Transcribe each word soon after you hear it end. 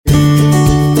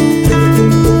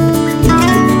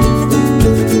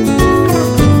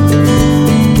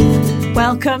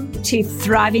to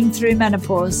Thriving Through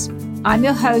Menopause. I'm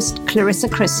your host, Clarissa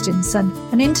Christensen,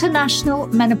 an international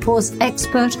menopause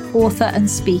expert, author, and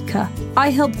speaker.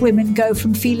 I help women go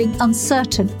from feeling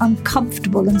uncertain,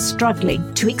 uncomfortable, and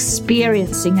struggling to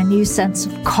experiencing a new sense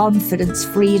of confidence,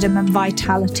 freedom, and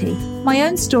vitality. My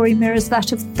own story mirrors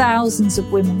that of thousands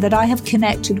of women that I have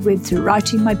connected with through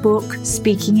writing my book,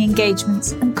 speaking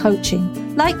engagements, and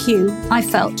coaching. Like you, I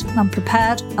felt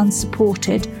unprepared,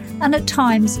 unsupported, and at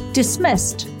times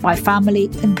dismissed by family,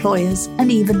 employers,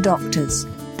 and even doctors.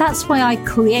 That's why I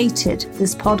created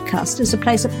this podcast as a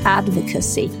place of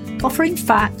advocacy, offering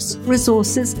facts,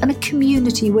 resources, and a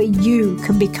community where you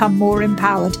can become more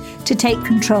empowered to take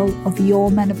control of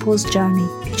your menopause journey.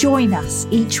 Join us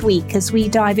each week as we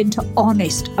dive into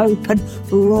honest, open,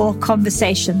 raw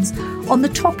conversations on the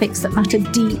topics that matter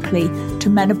deeply to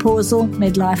menopausal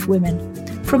midlife women.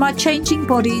 From our changing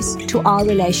bodies to our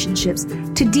relationships,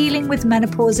 to dealing with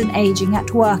menopause and aging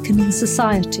at work and in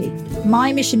society.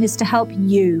 My mission is to help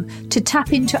you to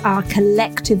tap into our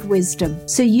collective wisdom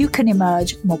so you can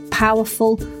emerge more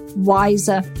powerful,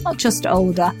 wiser, not just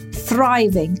older,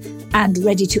 thriving, and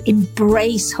ready to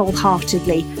embrace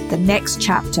wholeheartedly the next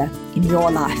chapter in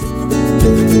your life.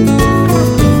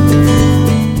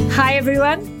 Hi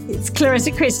everyone, it's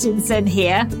Clarissa Christensen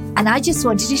here, and I just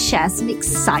wanted to share some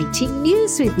exciting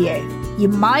news with you. You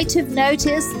might have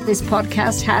noticed that this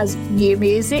podcast has new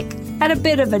music and a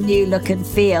bit of a new look and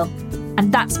feel,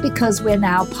 and that's because we're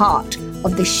now part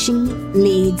of the She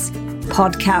Leads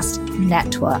Podcast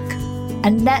Network, a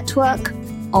network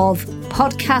of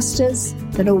podcasters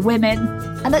that are women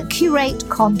and that curate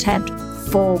content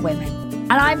for women.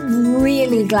 And I'm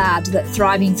really glad that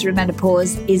Thriving Through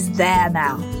Menopause is there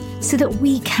now, so that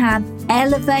we can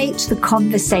elevate the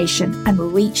conversation and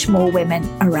reach more women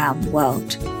around the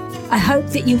world. I hope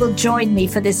that you will join me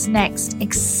for this next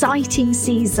exciting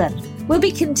season. We'll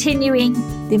be continuing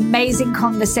the amazing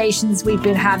conversations we've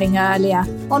been having earlier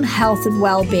on health and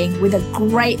well-being with a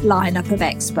great lineup of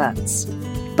experts.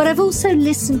 But I've also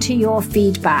listened to your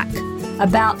feedback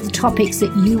about the topics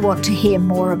that you want to hear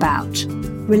more about.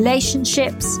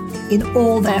 Relationships in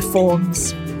all their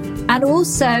forms, and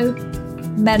also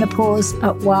menopause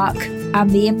at work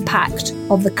and the impact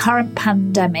of the current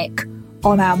pandemic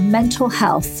on our mental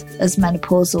health as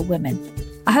menopausal women.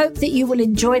 I hope that you will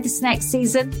enjoy this next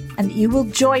season and that you will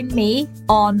join me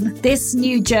on this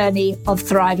new journey of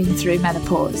thriving through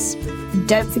menopause. And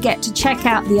don't forget to check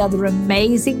out the other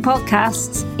amazing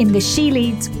podcasts in the She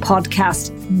Leads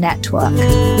Podcast Network.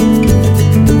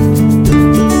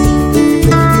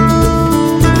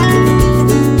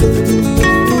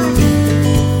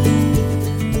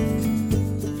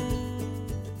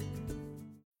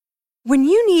 When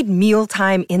you need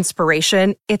mealtime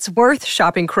inspiration, it's worth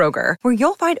shopping Kroger, where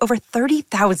you'll find over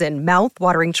 30,000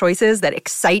 mouth-watering choices that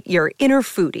excite your inner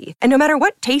foodie. And no matter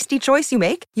what tasty choice you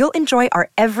make, you'll enjoy our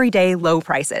everyday low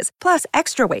prices, plus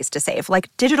extra ways to save,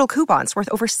 like digital coupons worth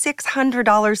over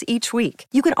 $600 each week.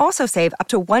 You can also save up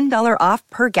to $1 off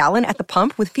per gallon at the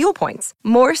pump with fuel points.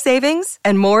 More savings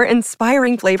and more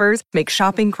inspiring flavors make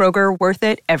shopping Kroger worth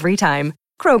it every time.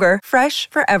 Kroger, fresh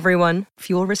for everyone.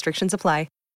 Fuel restrictions apply.